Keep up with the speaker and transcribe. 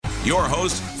Your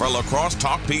host for Lacrosse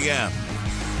Talk PM,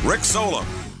 Rick Solem.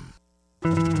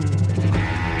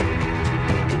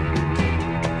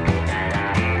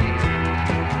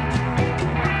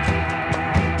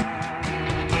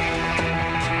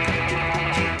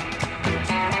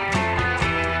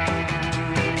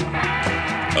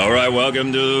 All right,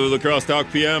 welcome to Lacrosse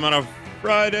Talk PM on a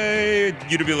Friday.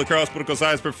 UW Lacrosse political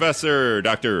science professor,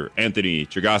 Dr. Anthony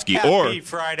Chergosky. Happy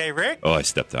Friday, Rick. Oh, I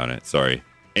stepped on it. Sorry.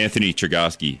 Anthony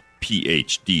Chergosky,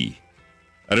 PhD.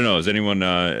 I don't know. Has anyone,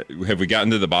 have we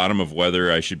gotten to the bottom of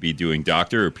whether I should be doing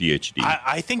doctor or PhD?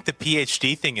 I think the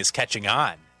PhD thing is catching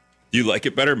on. Do you like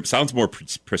it better? Sounds more,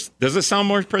 does it sound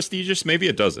more prestigious? Maybe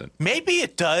it doesn't. Maybe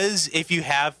it does if you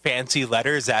have fancy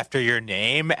letters after your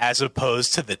name as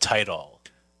opposed to the title.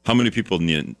 How many people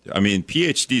need? I mean,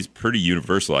 PhD is pretty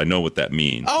universal. I know what that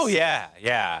means. Oh,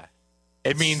 yeah.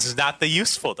 It means not the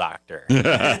useful doctor.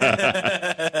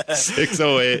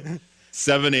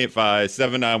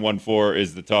 608-785-7914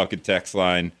 is the talk and text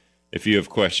line. If you have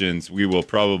questions, we will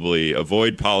probably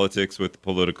avoid politics with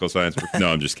political science. No,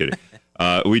 I'm just kidding.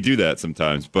 We do that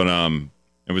sometimes. But I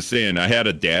was saying I had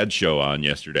a dad show on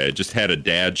yesterday. I just had a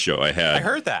dad show. I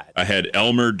heard that. I had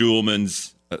Elmer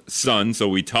Duhlman's son, so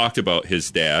we talked about his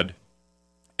dad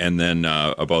and then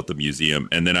about the museum,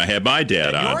 and then I had my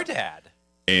dad on. Your dad.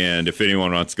 And if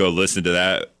anyone wants to go listen to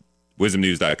that,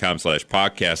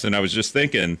 wisdomnews.com/podcast. And I was just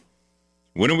thinking,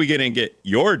 when are we going to get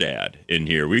your dad in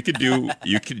here? We could do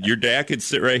your dad could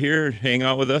sit right here and hang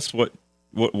out with us. What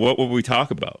would we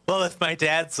talk about? Well, if my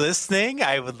dad's listening,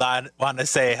 I would want to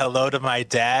say hello to my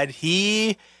dad.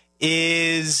 He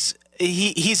is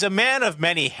He's a man of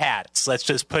many hats, let's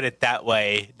just put it that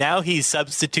way. Now he's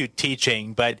substitute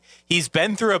teaching, but he's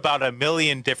been through about 1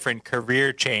 million different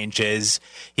career changes.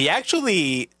 He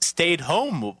actually stayed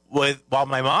home while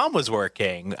my mom was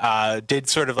working, did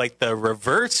sort of like the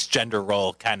reverse gender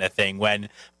role kind of thing when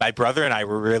my brother and I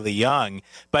were really young.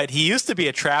 But he used to be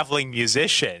a traveling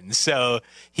musician, so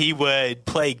he would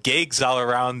play gigs all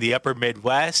around the upper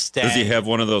Midwest. Does he have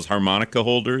one of those harmonica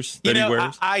holders that he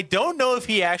wears? I don't know if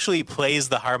he actually plays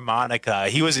the harmonica.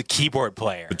 He was a keyboard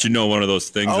player. But one of those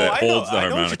things that holds the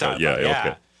harmonica.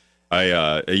 Yeah.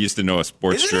 I used to know a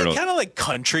sports journal. Isn't it kind of like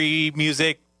country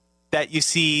music that you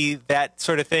see, that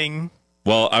sort of thing?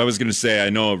 Well, I was going to say I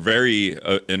know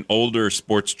an older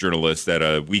sports journalist at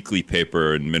a weekly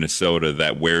paper in Minnesota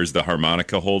that wears the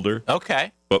harmonica holder.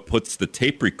 Okay. But puts the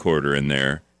tape recorder in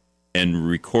there and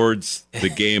records the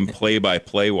game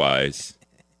play-by-play wise.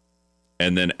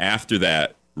 And then after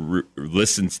that,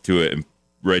 listens to it and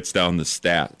writes down the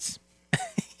stats.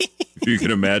 If you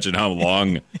can imagine how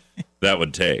long that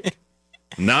would take.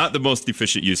 Not the most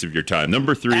efficient use of your time.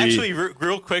 Number 3. Actually,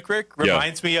 real quick, Rick,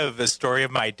 reminds me of a story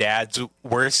of my dad's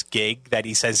worst gig that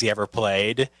he says he ever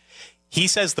played. He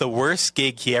says the worst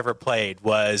gig he ever played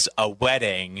was a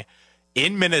wedding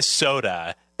in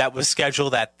Minnesota that was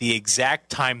scheduled at the exact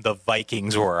time the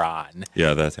Vikings were on.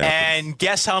 Yeah, that happens. And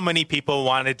guess how many people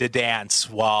wanted to dance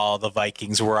while the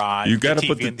Vikings were on? You got to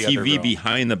put the TV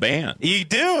behind the band. You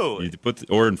do. You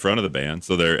or in front of the band,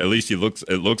 so at least it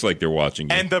looks like they're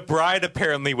watching you. And the bride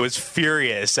apparently was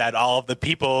furious at all of the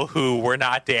people who were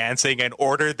not dancing and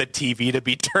ordered the TV to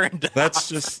be turned off. That's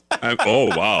just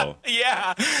oh wow.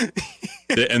 Yeah.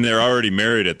 And they're already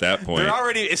married at that point.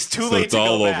 It's too late to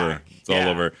go back. It's all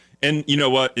over. And you know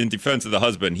what? In defense of the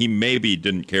husband, he maybe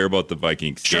didn't care about the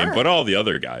Vikings game, but all the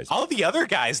other guys. All the other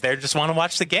guys there just want to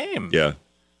watch the game. Yeah.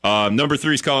 Number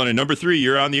 3's calling in. Number 3,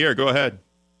 you're on the air. Go ahead.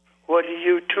 What are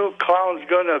you two clowns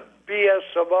going to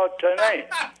BS about tonight?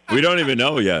 We don't even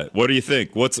know yet. What do you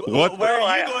think? Where are you going for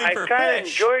I kind of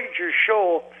fish? enjoyed your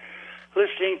show,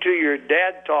 listening to your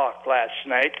dad talk last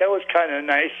night. That was kind of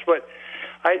nice, but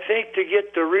I think to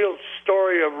get the real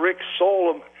story of Rick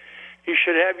Solem, you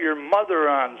should have your mother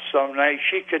on some night.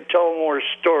 She could tell more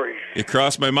stories. It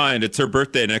crossed my mind. It's her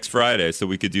birthday next Friday, so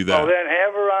we could do that. Well, then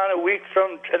have her on a week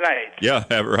from tonight. Yeah,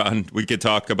 have her on. We could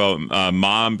talk about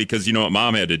Mom, because you know what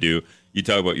Mom had to do. You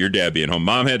talk about your dad being home.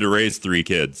 Mom had to raise 3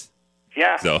 kids.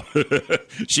 Yeah. So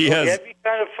she has. has. It'd be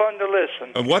kind of fun to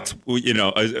listen.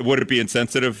 Would it be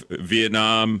insensitive?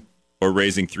 Vietnam or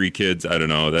raising 3 kids? I don't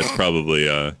know. That's probably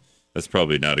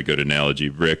not a good analogy,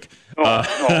 Rick. No.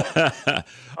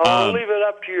 I'll leave it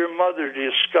up to your mother to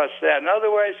discuss that. And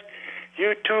otherwise,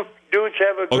 you two dudes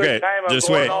have a good time. I'm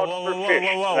going out for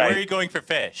fish. Whoa. Where are you going for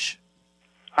fish?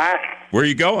 Where are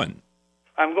you going?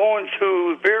 I'm going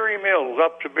to Berry Mills,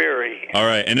 up to Berry. All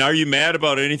right. And are you mad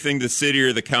about anything the city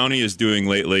or the county is doing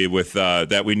lately with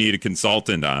that we need a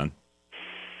consultant on?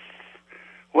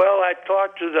 Well, I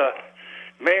talked to the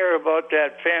mayor about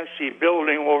that fancy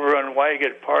building over on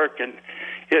Wygate Park, and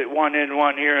hit one in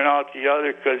one ear and out the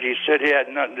other because he said he had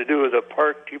nothing to do with the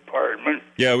park department.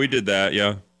 Yeah, we did that,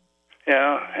 yeah.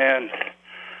 Yeah, and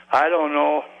I don't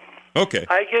know. Okay.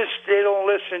 I guess they don't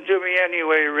listen to me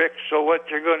anyway, Rick, so what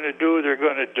they're going to do, they're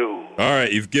going to do. All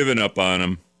right, you've given up on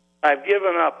them. I've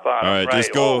given up on them. All right,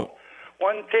 just go. Oh,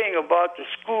 one thing about the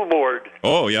school board.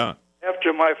 Oh, yeah.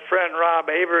 After my friend Rob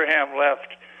Abraham left,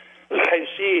 I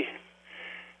see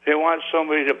they want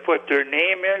somebody to put their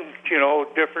name in,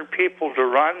 different people to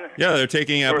run. Yeah, they're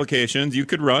taking applications. You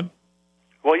could run.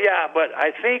 Well, yeah, but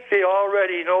I think they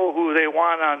already know who they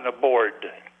want on the board.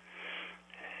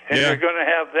 And they're going to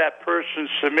have that person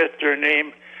submit their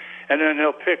name, and then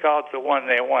they'll pick out the one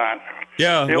they want.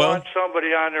 Yeah, they want somebody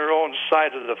on their own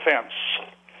side of the fence.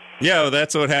 Yeah,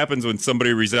 that's what happens when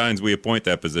somebody resigns. We appoint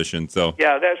that position. So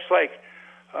yeah, that's like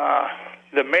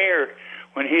the mayor,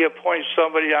 when he appoints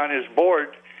somebody on his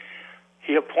board,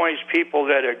 he appoints people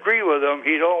that agree with him.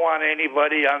 He don't want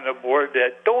anybody on the board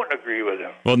that don't agree with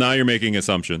him. Well, now you're making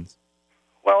assumptions.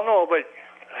 Well, no, but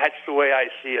that's the way I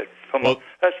see it.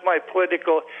 That's my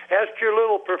political. Ask your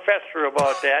little professor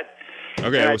about that.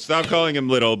 Okay, well, stop calling him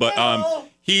little. But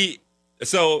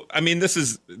So I mean, this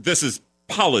is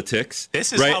politics.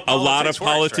 This is right. How a lot of works,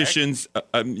 politicians,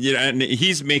 right? And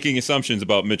he's making assumptions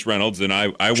about Mitch Reynolds, and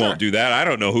I Sure. won't do that. I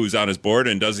don't know who's on his board,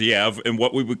 and does he have, and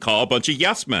what we would call a bunch of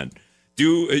yes men.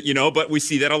 But we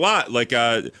see that a lot. Like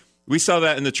we saw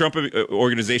that in the Trump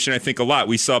organization, I think, a lot.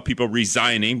 We saw people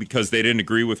resigning because they didn't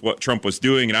agree with what Trump was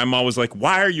doing, and I'm always like,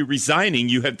 why are you resigning?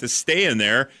 You have to stay in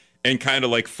there and kind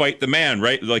of like fight the man,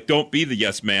 right? Like, don't be the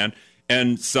yes man.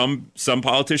 And some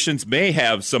politicians may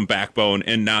have some backbone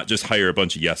and not just hire a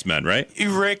bunch of yes men, right?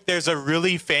 Rick, there's a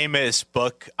really famous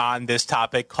book on this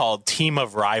topic called Team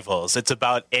of Rivals. It's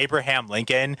about Abraham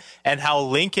Lincoln and how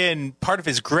Lincoln, part of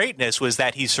his greatness was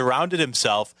that he surrounded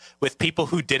himself with people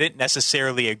who didn't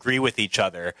necessarily agree with each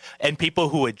other and people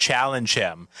who would challenge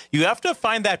him. You have to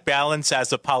find that balance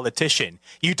as a politician.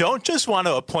 You don't just want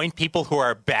to appoint people who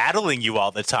are battling you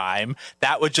all the time.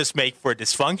 That would just make for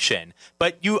dysfunction.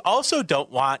 But you also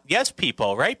don't want yes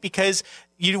people, right? Because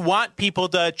you want people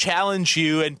to challenge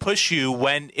you and push you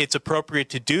when it's appropriate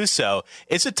to do so.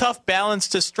 It's a tough balance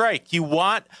to strike. You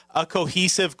want a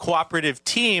cohesive, cooperative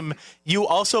team. You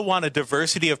also want a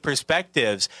diversity of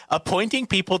perspectives. Appointing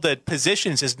people to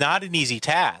positions is not an easy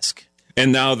task.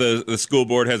 And now the school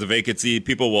board has a vacancy.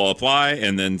 People will apply,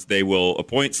 and then they will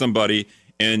appoint somebody.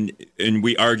 And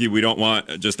we argue we don't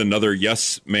want just another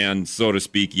yes man, so to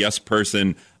speak, yes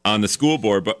person on the school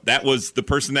board, but that was the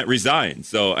person that resigned.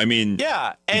 So, I mean...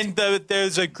 Yeah, and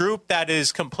there's a group that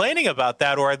is complaining about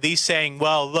that, or at least saying,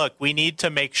 well, look, we need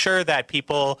to make sure that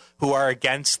people who are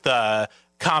against the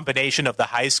combination of the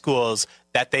high schools,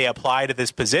 that they apply to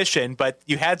this position. But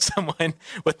you had someone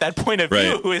with that point of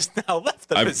view who has now left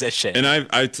the position. And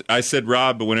I said,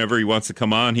 Rob, whenever he wants to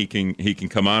come on, he can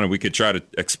come on, and we could try to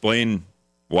explain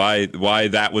why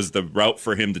that was the route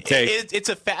for him to take. It's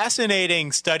a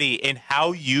fascinating study in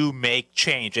how you make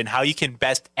change and how you can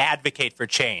best advocate for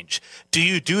change. Do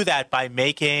you do that by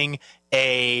making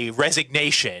a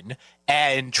resignation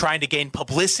and trying to gain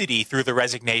publicity through the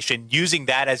resignation, using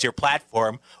that as your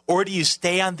platform, or do you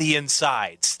stay on the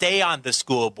inside, stay on the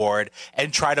school board,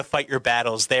 and try to fight your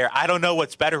battles there? I don't know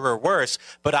what's better or worse,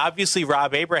 but obviously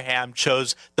Rob Abraham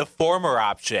chose the former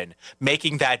option,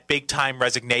 making that big-time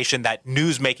resignation, that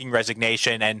news-making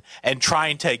resignation, and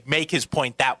trying to make his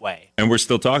point that way. And we're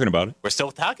still talking about it. We're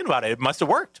still talking about it. It must have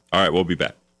worked. All right, we'll be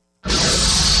back.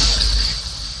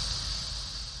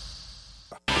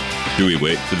 Do we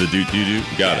wait for the do-do-do?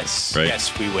 Got it, right?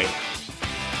 Yes, we wait.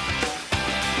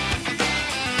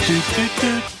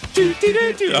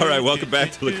 All right, welcome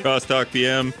back to Lacrosse Talk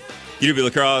PM. UW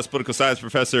Lacrosse political science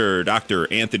professor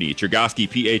Dr. Anthony Chergosky,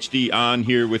 PhD, on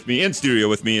here with me, in studio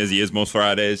with me, as he is most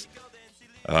Fridays.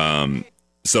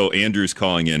 So Andrew's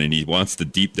calling in, and he wants to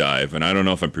deep dive, and I don't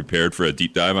know if I'm prepared for a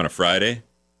deep dive on a Friday.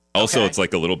 Also, It's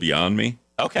like a little beyond me.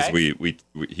 Okay. We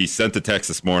he sent the text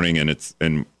this morning, and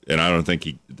I don't think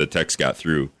the text got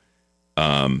through.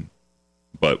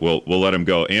 But we'll let him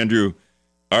go. Andrew,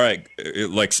 all right,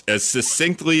 like as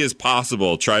succinctly as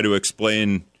possible, try to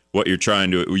explain what you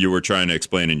were trying to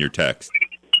explain in your text.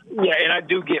 Yeah, and I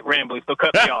do get rambling, so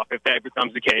cut me off if that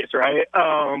becomes the case, right?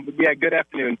 Yeah, good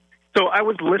afternoon. So I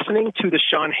was listening to the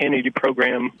Sean Hannity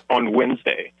program on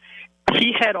Wednesday.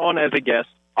 He had on as a guest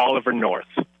Oliver North.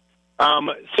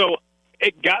 So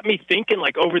it got me thinking,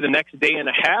 like, over the next day and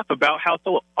a half about how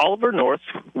Oliver North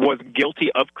was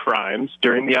guilty of crimes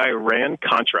during the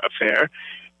Iran-Contra affair.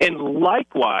 And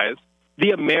likewise, the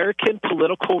American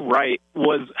political right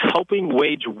was helping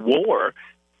wage war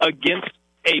against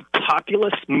a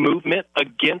populist movement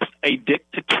against a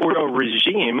dictatorial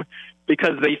regime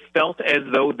because they felt as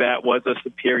though that was a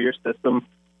superior system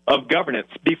of governance.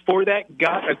 Before that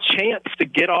got a chance to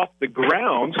get off the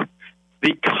ground,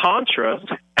 the Contras,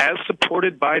 as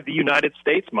supported by the United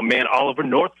States, my man Oliver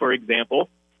North, for example,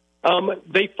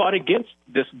 they fought against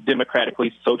this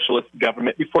democratically socialist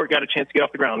government before it got a chance to get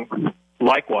off the ground.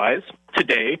 Likewise,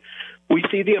 today, we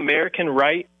see the American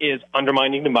right is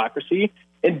undermining democracy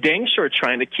and dang sure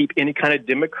trying to keep any kind of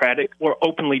democratic or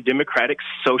openly democratic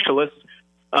socialist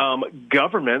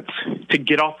governments to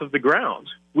get off of the ground.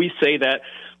 We say that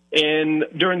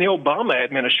during the Obama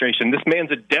administration, this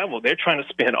man's a devil. They're trying to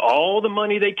spend all the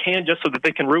money they can just so that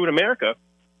they can ruin America.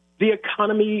 The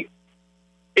economy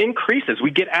increases.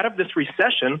 We get out of this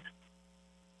recession,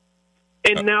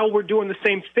 and now we're doing the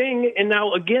same thing. And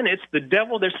now, again, it's the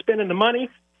devil. They're spending the money.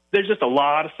 There's just a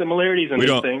lot of similarities in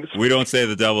these things. We don't say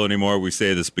the devil anymore. We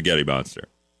say the spaghetti monster.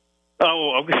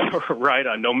 Oh, okay. Right.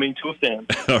 I don't mean to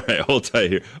offend. All right, hold tight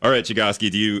here. All right,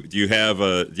 Chigoski, do you have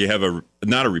a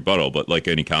not a rebuttal, but like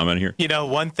any comment here? You know,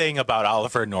 one thing about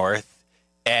Oliver North,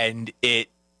 and it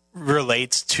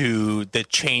relates to the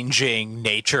changing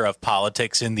nature of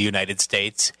politics in the United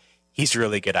States. He's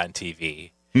really good on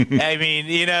TV. I mean,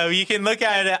 you know, you can look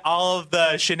at all of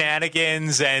the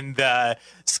shenanigans and the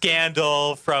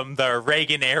scandal from the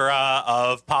Reagan era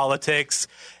of politics.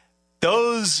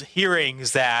 Those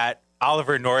hearings that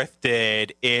Oliver North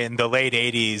did in the late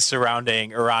 80s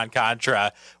surrounding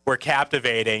Iran-Contra were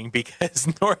captivating because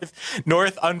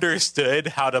North understood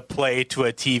how to play to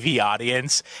a TV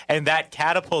audience, and that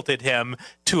catapulted him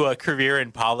to a career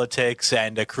in politics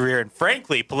and a career in,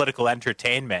 frankly, political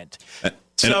entertainment.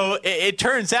 So it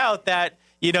turns out that,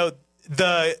 you know,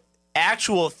 the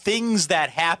actual things that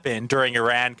happened during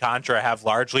Iran-Contra have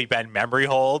largely been memory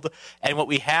hold. And what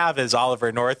we have is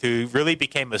Oliver North, who really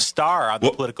became a star on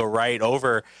the political right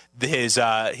over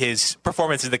his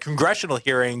performance in the congressional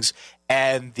hearings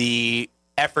and the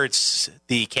efforts,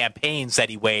 the campaigns that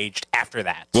he waged after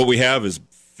that. What we have is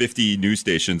 50 news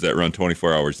stations that run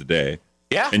 24 hours a day.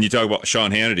 Yeah. And you talk about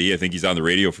Sean Hannity. I think he's on the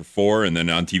radio for 4 and then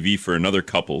on TV for another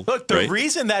couple. Look, the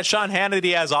reason that Sean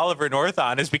Hannity has Oliver North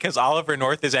on is because Oliver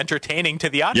North is entertaining to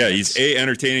the audience. Yeah, he's A,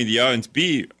 entertaining the audience.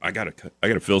 B, I gotta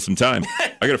fill some time.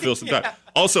 Time.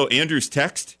 Also, Andrew's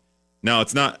text. Now,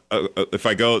 it's not, if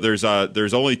I go, there's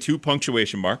only 2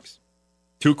 punctuation marks,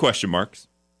 2 question marks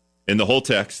in the whole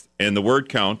text, and the word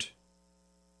count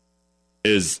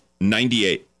is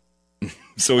 98.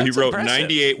 So That's he wrote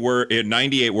impressive.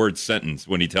 98 word sentence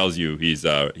when he tells you he's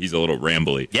a little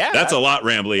rambly. Yeah, that's a lot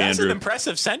rambly, that's Andrew. That's an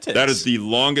impressive sentence. That is the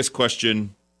longest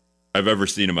question I've ever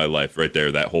seen in my life, right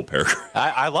there. That whole paragraph.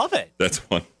 I love it. That's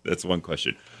one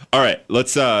question. All right,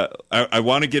 let's. I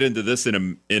want to get into this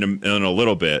in a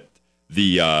little bit.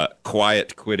 The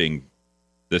quiet quitting.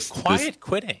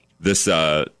 Quitting. This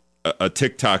a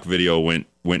TikTok video went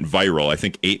viral. I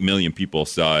think 8 million people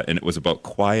saw it, and it was about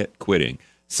quiet quitting.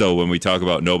 So when we talk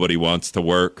about nobody wants to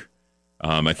work,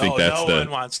 I think that's no one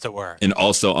wants to work. And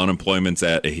also unemployment's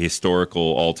at a historical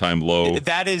all-time low.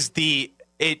 That is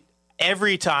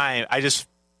every time I just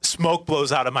smoke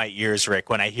blows out of my ears, Rick,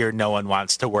 when I hear no one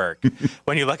wants to work.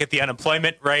 When you look at the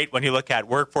unemployment rate, when you look at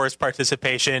workforce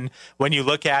participation, when you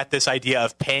look at this idea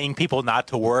of paying people not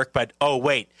to work, but oh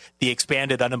wait, the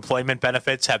expanded unemployment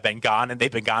benefits have been gone and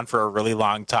they've been gone for a really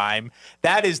long time.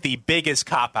 That is the biggest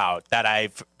cop-out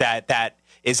that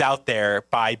is out there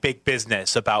by big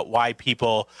business about why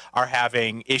people are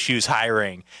having issues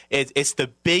hiring. It's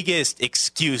the biggest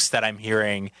excuse that I'm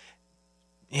hearing.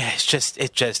 Yeah,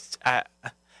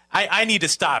 I need to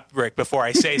stop, Rick, before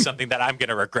I say something that I'm going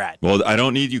to regret. Well, I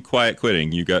don't need you quiet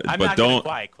quitting. I'm not going to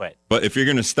quiet quit. But if you're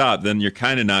going to stop, then you're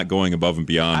kind of not going above and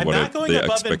beyond. I'm not going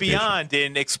above and beyond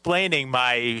in explaining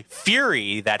my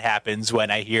fury that happens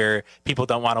when I hear people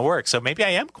don't want to work. So maybe I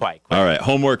am quiet quitting. All right,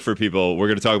 homework for people. We're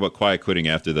going to talk about quiet quitting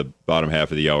after the bottom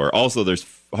half of the hour. Also, there's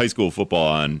high school football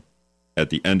on at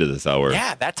the end of this hour.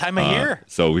 Yeah, that time of year.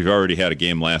 So we've already had a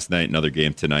game last night, another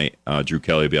game tonight. Drew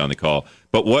Kelly will be on the call.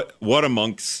 But what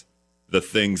amongst the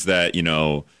things that, you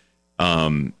know,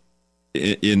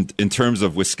 in terms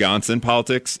of Wisconsin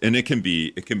politics, and it can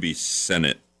be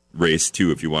Senate race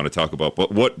too, if you want to talk about.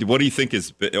 But what do you think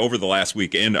is over the last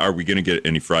week, and are we going to get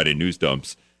any Friday news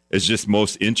dumps? Is just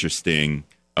most interesting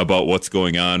about what's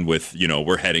going on with, you know,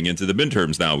 we're heading into the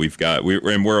midterms now.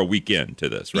 We're a week into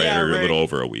this, right? Yeah, or a little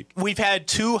over a week. We've had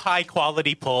 2 high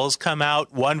quality polls come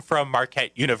out, one from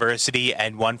Marquette University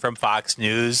and one from Fox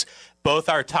News. Both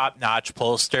are top-notch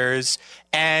pollsters,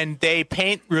 and they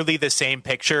paint really the same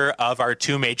picture of our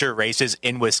two major races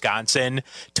in Wisconsin.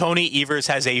 Tony Evers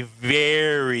has a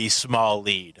very small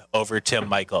lead over Tim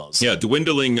Michels. Yeah,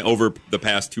 dwindling over the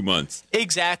past 2 months.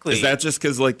 Exactly. Is that just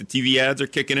because like the TV ads are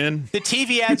kicking in? The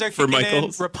TV ads are for kicking in.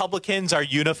 Michels? Republicans are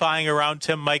unifying around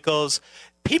Tim Michels.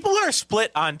 People are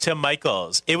split on Tim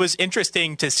Michels. It was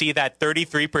interesting to see that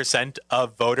 33%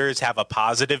 of voters have a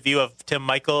positive view of Tim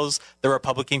Michels, the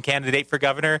Republican candidate for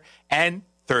governor, and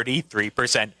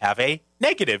 33% have a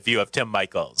negative view of Tim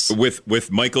Michels.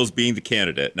 With Michels being the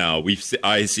candidate. Now,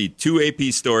 I see two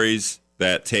AP stories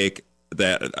that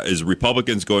is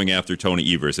Republicans going after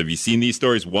Tony Evers. Have you seen these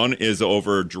stories? One is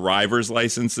over driver's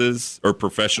licenses or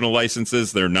professional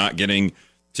licenses. They're not getting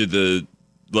to the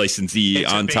licensee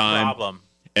It's on a big time. problem.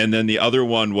 And then the other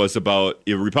one was about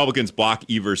Republicans block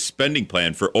Evers' spending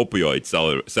plan for opioid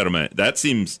settlement.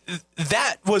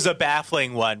 That was a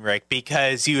baffling one, Rick,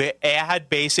 because you had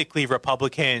basically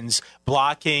Republicans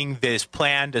blocking this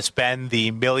plan to spend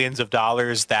the millions of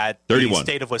dollars that 31. the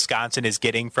state of Wisconsin is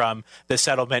getting from the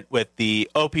settlement with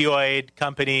the opioid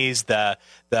companies, the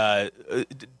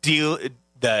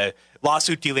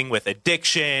lawsuit dealing with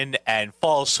addiction and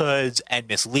falsehoods and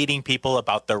misleading people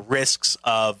about the risks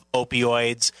of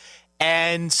opioids.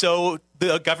 And so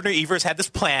the Governor Evers had this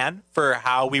plan for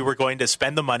how we were going to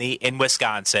spend the money in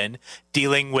Wisconsin,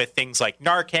 dealing with things like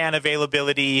Narcan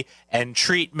availability and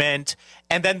treatment.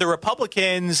 And then the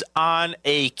Republicans on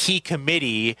a key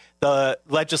committee, the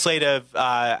legislative,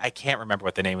 I can't remember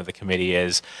what the name of the committee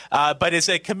is, but it's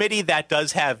a committee that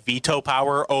does have veto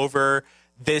power over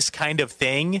this kind of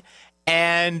thing.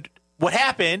 And what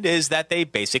happened is that they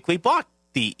basically blocked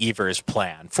the Evers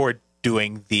plan for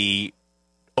doing the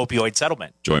opioid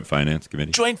settlement. Joint Finance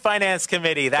Committee. Joint Finance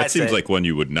Committee. That That's seems it. like one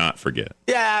you would not forget.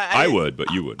 Yeah, I would,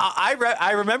 but you wouldn't.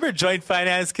 I remember Joint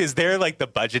Finance because they're like the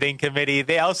budgeting committee.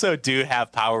 They also do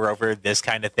have power over this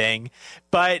kind of thing.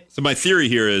 But So my theory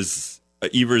here is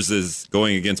Evers is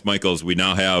going against Michels. We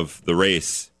now have the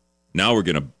race. Now we're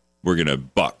gonna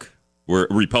buck. We're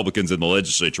Republicans in the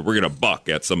legislature. We're going to buck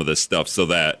at some of this stuff so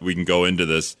that we can go into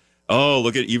this. Oh,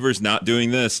 look at Evers not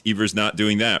doing this. Evers not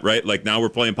doing that, right? Like now we're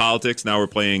playing politics. Now we're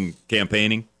playing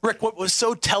campaigning. Rick, what was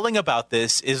so telling about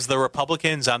this is the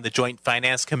Republicans on the Joint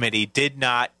Finance Committee did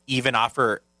not even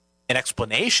offer an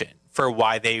explanation for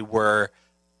why they were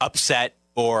upset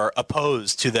or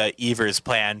opposed to the Evers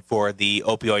plan for the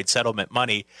opioid settlement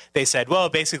money. They said, well,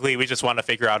 basically, we just want to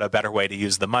figure out a better way to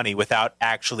use the money without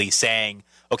actually saying,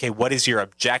 okay, what is your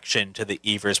objection to the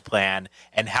Evers plan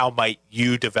and how might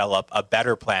you develop a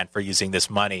better plan for using this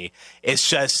money? It's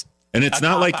just And it's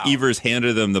not like cop-out. Evers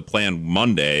handed them the plan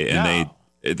Monday and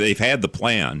they've had the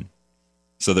plan.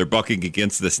 So they're bucking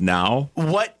against this now.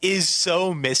 What is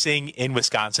so missing in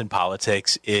Wisconsin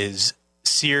politics is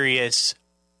serious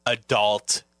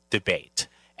adult debate.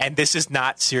 And this is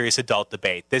not serious adult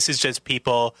debate. This is just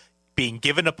people being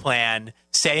given a plan,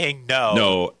 saying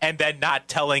no, and then not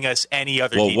telling us any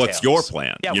other details. What's your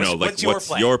plan? Yeah, what's your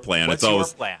plan? What's your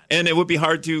plan? And it would be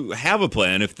hard to have a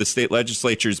plan if the state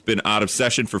legislature's been out of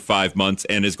session for 5 months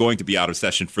and is going to be out of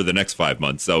session for the next 5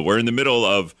 months. So we're in the middle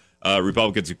of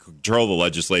Republicans who control the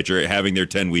legislature having their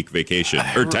 10-week vacation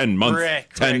or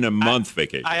 10-month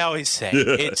vacation. I always say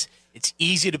it's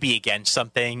easy to be against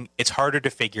something. It's harder to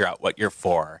figure out what you're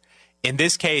for. In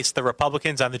this case, the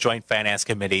Republicans on the Joint Finance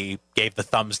Committee gave the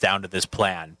thumbs down to this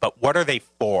plan. But what are they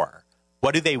for?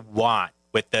 What do they want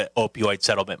with the opioid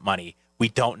settlement money? We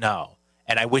don't know.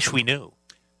 And I wish we knew.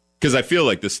 Because I feel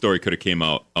like this story could have came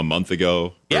out a month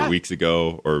ago or weeks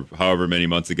ago or however many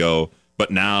months ago. But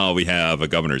now we have a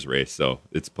governor's race, so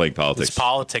it's playing politics. It's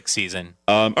politics season.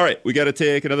 All right, we got to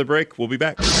take another break. We'll be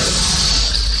back.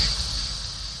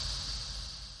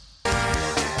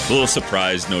 A little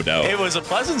surprise, no doubt. It was a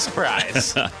pleasant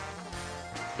surprise.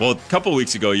 Well, a couple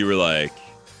weeks ago, you were like,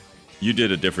 you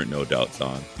did a different No Doubt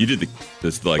song. You did the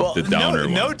downer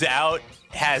one. No Doubt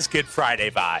has Good Friday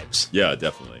vibes. Yeah,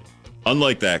 definitely.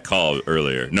 Unlike that call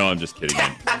earlier. No, I'm just kidding.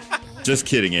 Just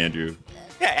kidding, Andrew.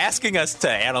 Yeah, asking us to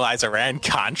analyze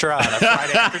Iran-Contra on a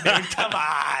Friday afternoon. Come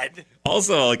on.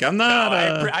 Also, like, I'm not...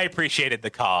 I appreciated the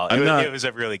call. It was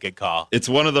a really good call. It's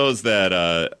one of those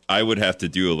that I would have to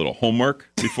do a little homework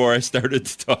before I started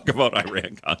to talk about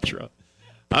Iran-Contra.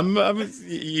 You're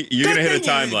going to hit a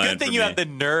timeline. Good thing you have the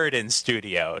nerd in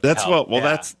studio. That's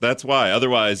that's why.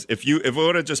 Otherwise, if it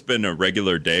would have just been a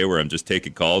regular day where I'm just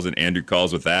taking calls and Andrew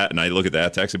calls with that, and I look at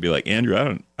that text and be like,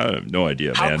 Andrew, I have no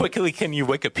idea, How man. quickly can you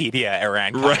Wikipedia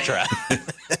Iran-Contra?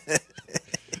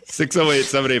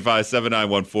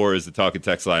 608-785-7914 is the talk and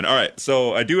text line. All right,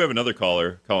 so I do have another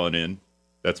caller calling in.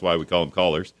 That's why we call them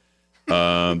callers.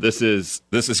 This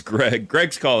is Greg.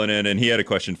 Greg's calling in, and he had a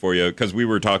question for you because we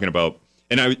were talking about,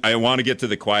 and I want to get to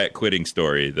the quiet quitting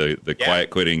story, the quiet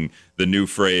quitting, the new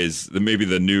phrase, maybe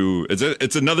the new.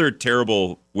 It's another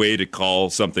terrible way to call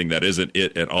something that isn't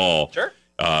it at all. Sure.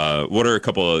 What are a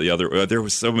couple of the other? There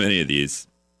was so many of these.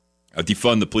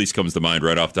 Defund the police comes to mind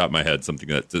right off the top of my head. Something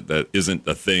that isn't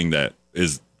a thing that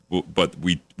is, but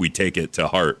we take it to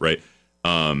heart, right?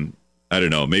 I don't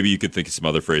know. Maybe you could think of some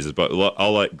other phrases, but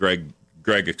I'll let Greg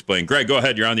explain. Greg, go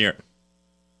ahead. You're on the air.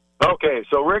 Okay,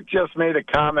 so Rick just made a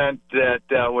comment that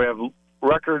we have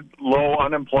record low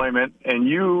unemployment, and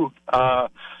you,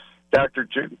 Dr.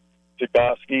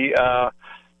 Chikowski,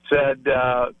 said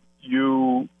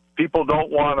people don't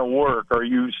want to work, or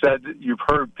you said you've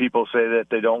heard people say that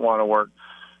they don't want to work.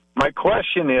 My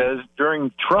question is,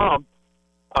 during Trump,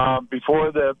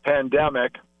 before the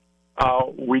pandemic,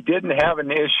 we didn't have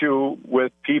an issue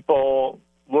with people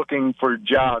looking for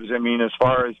jobs. I mean, as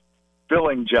far as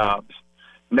filling jobs.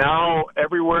 Now,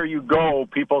 everywhere you go,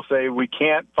 people say we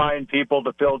can't find people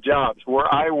to fill jobs.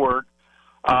 Where I work,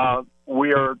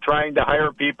 we are trying to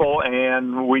hire people,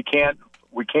 and we can't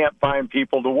find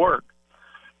people to work.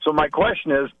 So my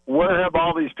question is, where have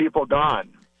all these people gone?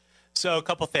 So a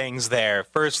couple things there.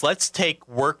 First, let's take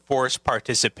workforce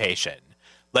participation.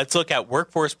 Let's look at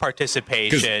workforce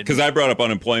participation. Because I brought up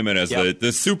unemployment as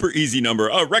the super easy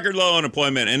number. Oh, record low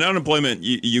unemployment. And unemployment,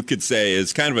 you could say,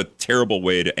 is kind of a terrible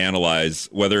way to analyze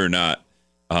whether or not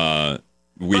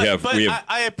we have.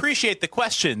 I appreciate the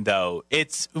question, though.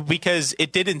 It's because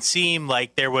it didn't seem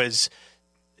like there was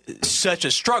such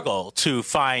a struggle to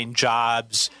find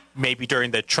jobs maybe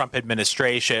during the Trump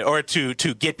administration, or to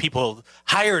get people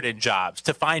hired in jobs,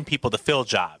 to find people to fill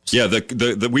jobs. Yeah,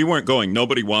 we weren't going,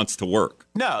 nobody wants to work.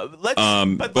 No,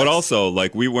 but also,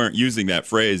 like, we weren't using that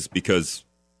phrase because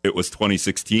it was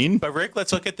 2016. But Rick,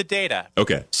 let's look at the data.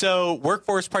 Okay. So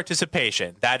workforce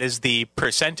participation, that is the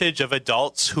percentage of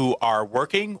adults who are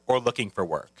working or looking for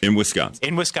work. In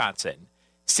Wisconsin.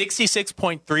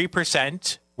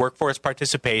 66.3% workforce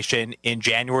participation in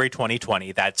January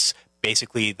 2020. That's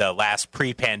basically the last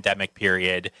pre-pandemic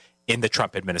period in the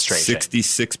Trump administration.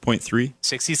 66.3?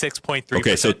 66.3%.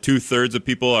 Okay, so 2/3 of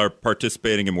people are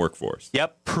participating in workforce.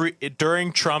 Yep,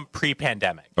 during Trump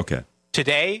pre-pandemic. Okay.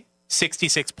 Today,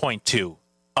 66.2,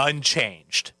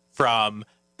 unchanged from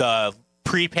the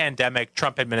pre-pandemic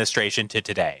Trump administration to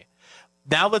today.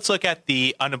 Now let's look at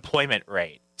the unemployment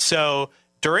rate. So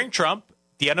during Trump,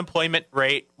 the unemployment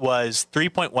rate was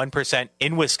 3.1%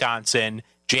 in Wisconsin,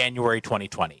 January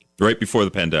 2020. Right before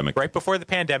the pandemic. Right before the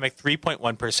pandemic,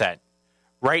 3.1%.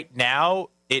 Right now,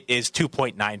 it is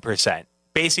 2.9%,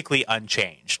 basically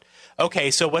unchanged. Okay,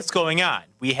 so what's going on?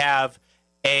 We have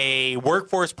a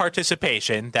workforce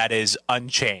participation that is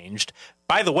unchanged.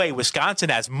 By the way, Wisconsin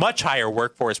has much higher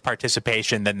workforce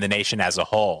participation than the nation as a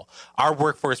whole. Our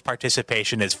workforce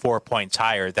participation is 4 points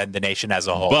higher than the nation as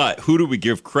a whole. But who do we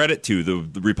give credit to?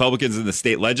 The Republicans in the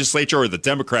state legislature or the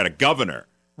Democratic governor?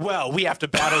 Well, we have to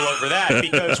battle over that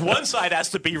because one side has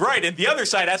to be right and the other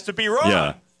side has to be wrong.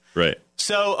 Yeah, right.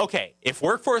 So, okay, if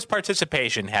workforce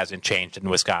participation hasn't changed in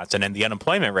Wisconsin and the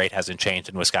unemployment rate hasn't changed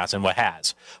in Wisconsin, what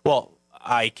has? Well,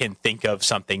 I can think of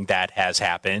something that has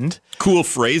happened. Cool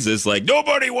phrases like,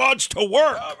 nobody wants to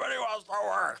work. Nobody wants to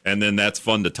work. And then that's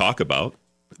fun to talk about.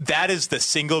 That is the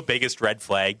single biggest red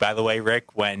flag, by the way,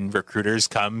 Rick, when recruiters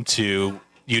come to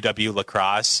UW La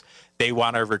Crosse. They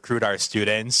want to recruit our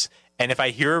students. And if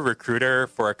I hear a recruiter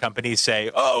for a company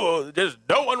say, oh,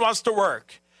 no one wants to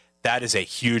work, that is a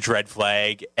huge red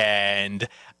flag. And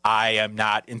I am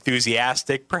not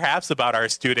enthusiastic, perhaps, about our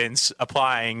students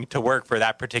applying to work for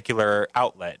that particular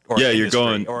outlet or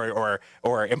industry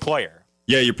or employer.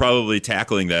 Yeah, you're probably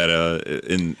tackling that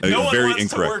in a no very one wants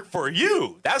incorrect. to work for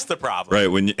you. That's the problem,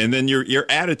 right? And then your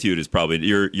attitude is probably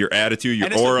your attitude, your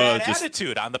and it's aura, a bad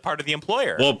attitude on the part of the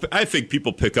employer. Well, I think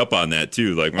people pick up on that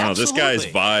too. Like, wow, this guy's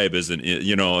vibe isn't,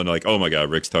 and like, oh my God,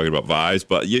 Rick's talking about vibes.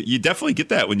 But you definitely get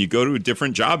that when you go to a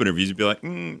different job interviews. You'd be like,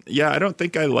 yeah, I don't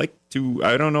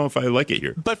know if I like it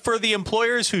here. But for the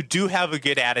employers who do have a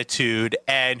good attitude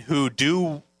and who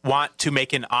do want to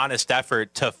make an honest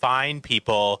effort to find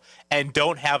people and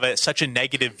don't have such a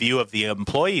negative view of the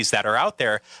employees that are out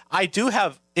there, I do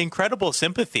have incredible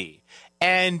sympathy.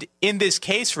 And in this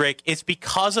case, Rick, it's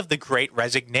because of the Great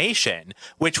Resignation,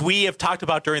 which we have talked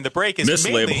about during the break, is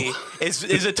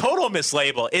a total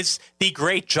mislabel. It's the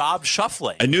Great Job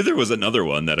Shuffling. I knew there was another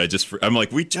one that I'm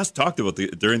like, we just talked about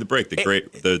during the break,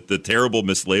 the terrible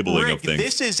mislabeling Rick, of things.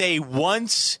 This is a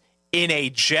once in a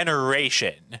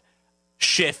generation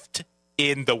shift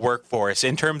in the workforce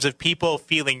in terms of people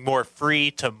feeling more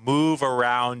free to move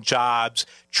around jobs,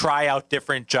 try out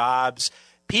different jobs.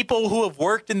 People who have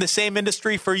worked in the same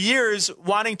industry for years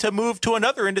wanting to move to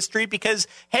another industry because,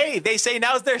 hey, they say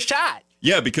now's their shot.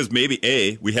 Yeah, because maybe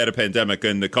we had a pandemic,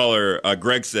 and the caller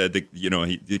Greg said that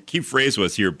the key phrase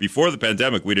was here before the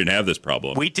pandemic we didn't have this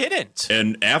problem. We didn't,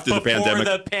 and after before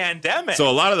the pandemic. So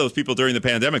a lot of those people during the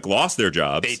pandemic lost their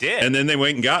jobs. They did, and then they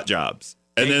went and got jobs,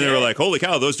 and then they were like, "Holy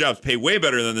cow, those jobs pay way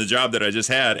better than the job that I just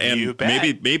had." And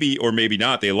maybe or maybe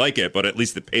not, they like it, but at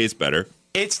least it pays better.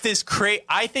 It's this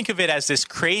I think of it as this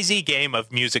crazy game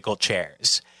of musical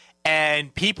chairs.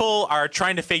 And people are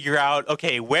trying to figure out,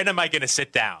 okay, when am I going to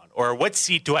sit down? Or what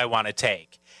seat do I want to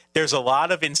take? There's a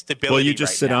lot of instability. Well, you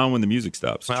just sit down when the music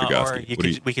stops. Well, or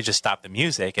we could just stop the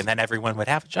music, and then everyone would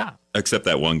have a job. Except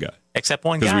that one guy. Except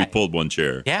one guy. Because we pulled one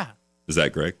chair. Yeah. Is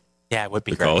that Greg? Yeah, it would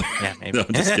be Greg. Yeah, maybe. No,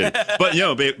 just kidding.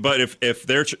 But if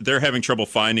they're having trouble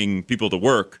finding people to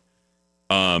work,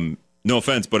 no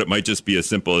offense, but it might just be as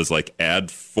simple as like add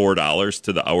 $4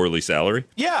 to the hourly salary.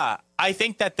 Yeah, I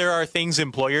think that there are things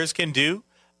employers can do.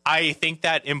 I think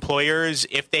that employers,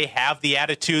 if they have the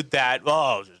attitude that,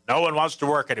 no one wants to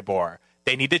work anymore,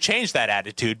 they need to change that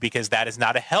attitude because that is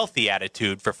not a healthy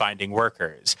attitude for finding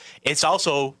workers. It's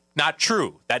also not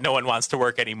true that no one wants to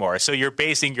work anymore. So you're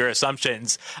basing your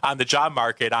assumptions on the job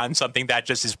market on something that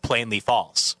just is plainly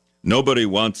false. Nobody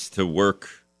wants to work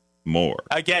more.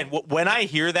 Again, when I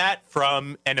hear that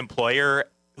from an employer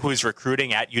who is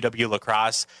recruiting at UW La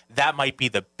Crosse, that might be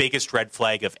the biggest red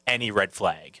flag of any red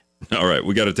flag. All right,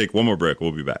 we got to take one more break.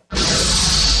 We'll be back.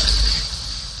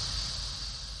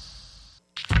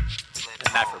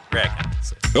 Not for Greg.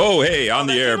 Oh, hey, on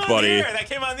the air, buddy. That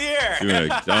came on the air.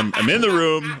 I'm in the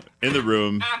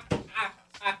room,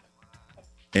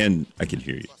 and I can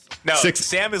hear you. No,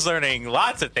 Sam is learning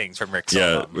lots of things from Rick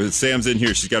Solom. Yeah, Sam's in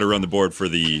here. She's got to run the board for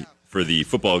the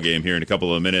football game here in a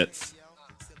couple of minutes.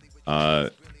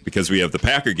 Because we have the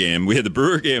Packer game. We had the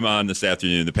Brewer game on this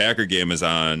afternoon. The Packer game is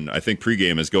on. I think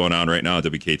pregame is going on right now at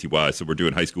WKTY. So we're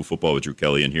doing high school football with Drew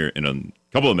Kelly in here in a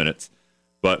couple of minutes.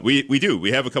 But we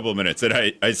have a couple of minutes. And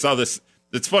I saw this.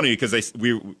 It's funny because it's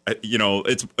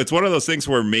one of those things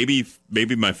where maybe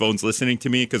my phone's listening to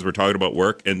me because we're talking about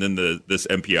work, and then this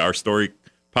NPR story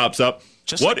pops up.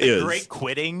 Just like the great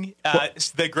quitting,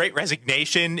 the great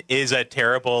resignation is a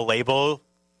terrible label.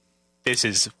 This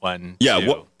is one.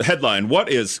 Yeah. Headline: What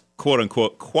is "quote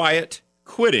unquote" quiet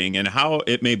quitting, and how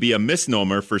it may be a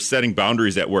misnomer for setting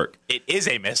boundaries at work? It is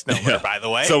a misnomer, by the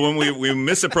way. So when we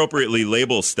misappropriately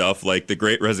label stuff like the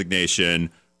Great Resignation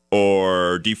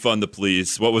or defund the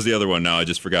police, what was the other one? Now I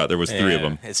just forgot. There was three of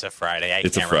them. It's a Friday.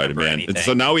 It's a Friday, man.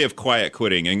 So now we have quiet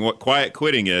quitting, and what quiet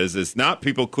quitting is not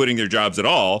people quitting their jobs at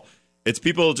all. It's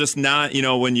people just not,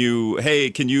 when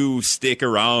can you stick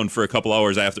around for a couple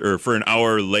hours after, or for an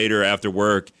hour later after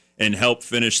work and help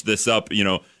finish this up,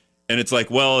 and it's like,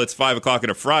 well, it's 5:00 on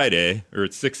a Friday, or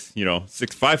it's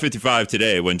 5:55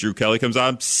 today when Drew Kelly comes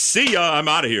on. See ya, I'm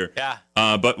out of here. Yeah.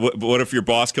 But what if your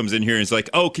boss comes in here and is like,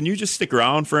 oh, can you just stick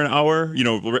around for an hour?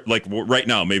 Like right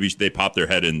now, maybe they pop their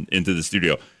head into the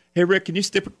studio. Hey, Rick, can you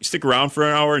stick around for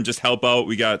an hour and just help out?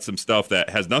 We got some stuff that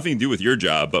has nothing to do with your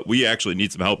job, but we actually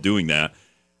need some help doing that.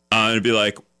 And it'd be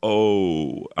like,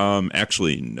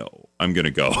 actually, no, I'm going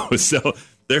to go. So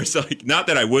there's not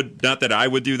that I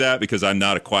would do that because I'm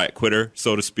not a quiet quitter,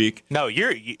 so to speak. No,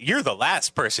 you're the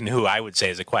last person who I would say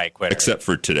is a quiet quitter. Except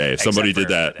for today. If somebody did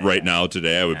that now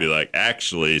today, I would be like,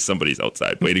 actually, somebody's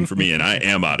outside waiting for me, and I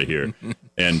am out of here.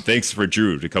 And thanks for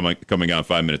Drew to coming on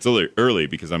 5 minutes early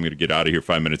because I'm going to get out of here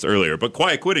 5 minutes earlier. But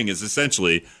quiet quitting is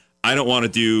essentially, I don't want to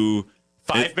do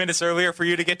 5 minutes earlier for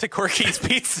you to get to Corky's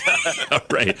Pizza.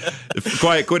 Right.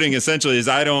 Quiet quitting essentially is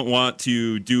I don't want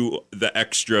to do the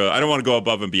extra. I don't want to go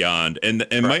above and beyond,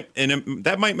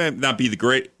 that might not be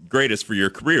the greatest for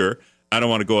your career. I don't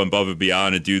want to go above and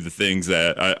beyond and do the things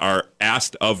that are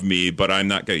asked of me, but I'm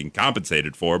not getting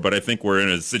compensated for. But I think we're in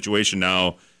a situation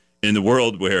now in the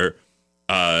world where,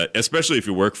 especially if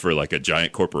you work for like a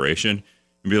giant corporation,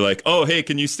 and be like, oh, hey,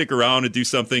 can you stick around and do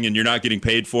something, and you're not getting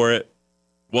paid for it?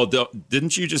 Well,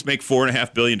 didn't you just make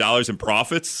 $4.5 billion in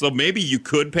profits? So maybe you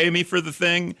could pay me for the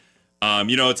thing.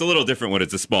 It's a little different when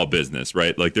it's a small business,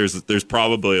 right? Like there's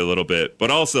probably a little bit, but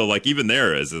also like even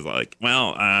there is like,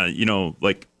 well,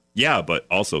 yeah, but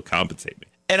also compensate me.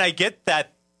 And I get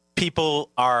that people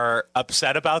are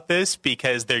upset about this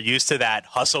because they're used to that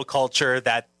hustle culture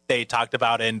that they talked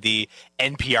about in the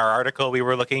NPR article we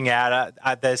were looking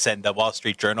at this, and the Wall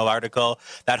Street Journal article.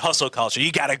 That hustle culture,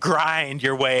 you got to grind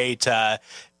your way to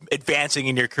advancing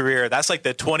in your career. That's like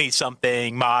the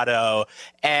 20-something motto.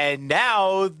 And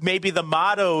now maybe the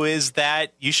motto is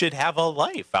that you should have a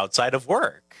life outside of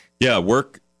work. Yeah,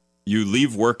 work. You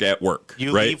leave work at work.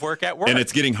 You right? leave work at work. And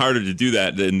it's getting harder to do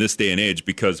that in this day and age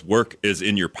because work is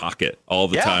in your pocket all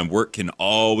the time. Work can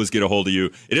always get a hold of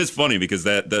you. It is funny because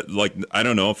that like, I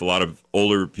don't know if a lot of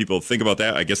older people think about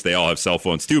that. I guess they all have cell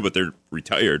phones too, but they're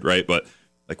retired, right? But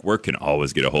like work can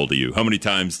always get a hold of you. How many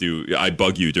times do I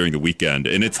bug you during the weekend?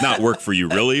 And it's not work for you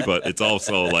really, but it's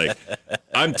also like,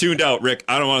 I'm tuned out, Rick.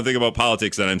 I don't want to think about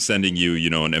politics, and I'm sending you,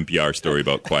 an NPR story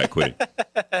about quiet quitting.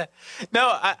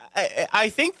 No, I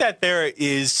think that there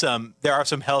are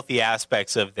some healthy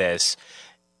aspects of this.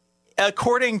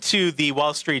 According to the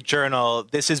Wall Street Journal,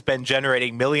 this has been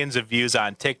generating millions of views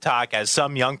on TikTok as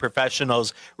some young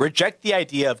professionals reject the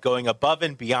idea of going above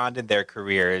and beyond in their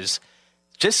careers,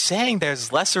 just saying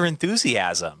there's lesser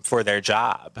enthusiasm for their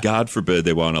job. God forbid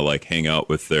they want to like hang out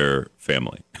with their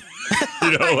family.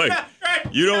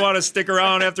 You don't want to stick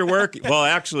around after work? Well,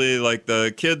 actually, like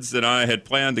the kids and I had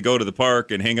planned to go to the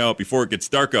park and hang out before it gets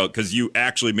dark out because you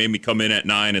actually made me come in at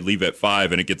 9 and leave at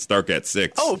 5 and it gets dark at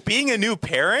 6. Oh, being a new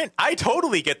parent, I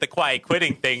totally get the quiet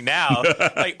quitting thing now.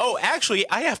 Actually,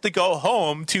 I have to go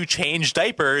home to change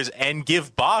diapers and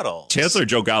give bottles. Chancellor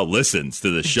Joe Gow listens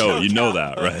to the show. You know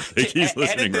that, right? He's listening right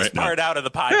now. Edit this part out of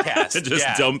the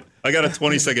podcast. Dump. I got a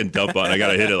 20-second dump on. I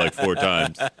got to hit it like 4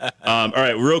 times. All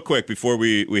right, real quick before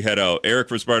we head out. Eric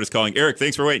from Sparta is calling. Eric,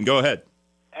 thanks for waiting. Go ahead.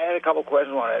 I had a couple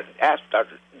questions I wanted to ask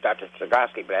Dr.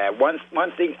 Zagorski, but I have one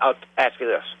thing I'll ask you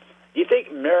this. Do you think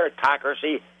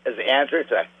meritocracy is the answer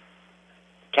to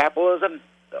capitalism,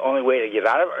 the only way to get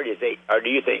out of it, or do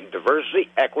you think diversity,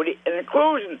 equity, and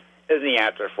inclusion is the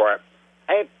answer for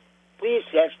it? Please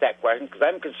answer that question because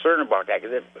I'm concerned about that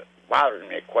because it bothers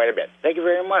me quite a bit. Thank you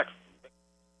very much.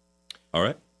 All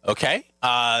right. Okay.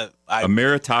 A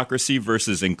meritocracy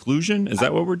versus inclusion? Is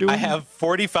that what we're doing? I have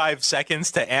 45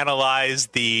 seconds to analyze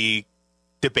the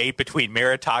debate between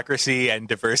meritocracy and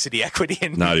diversity, equity,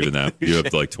 and not even that. You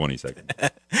have like 20 seconds.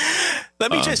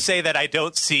 Let me just say that I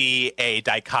don't see a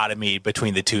dichotomy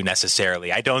between the two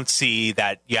necessarily. I don't see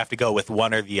that you have to go with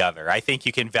one or the other. I think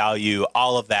you can value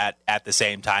all of that at the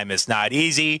same time. It's not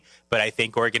easy, but I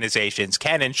think organizations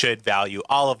can and should value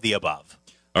all of the above.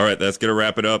 All right, that's going to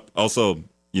wrap it up. Also,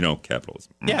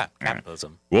 capitalism. Yeah,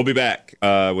 capitalism. We'll be back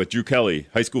with Drew Kelly,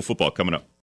 high school football coming up.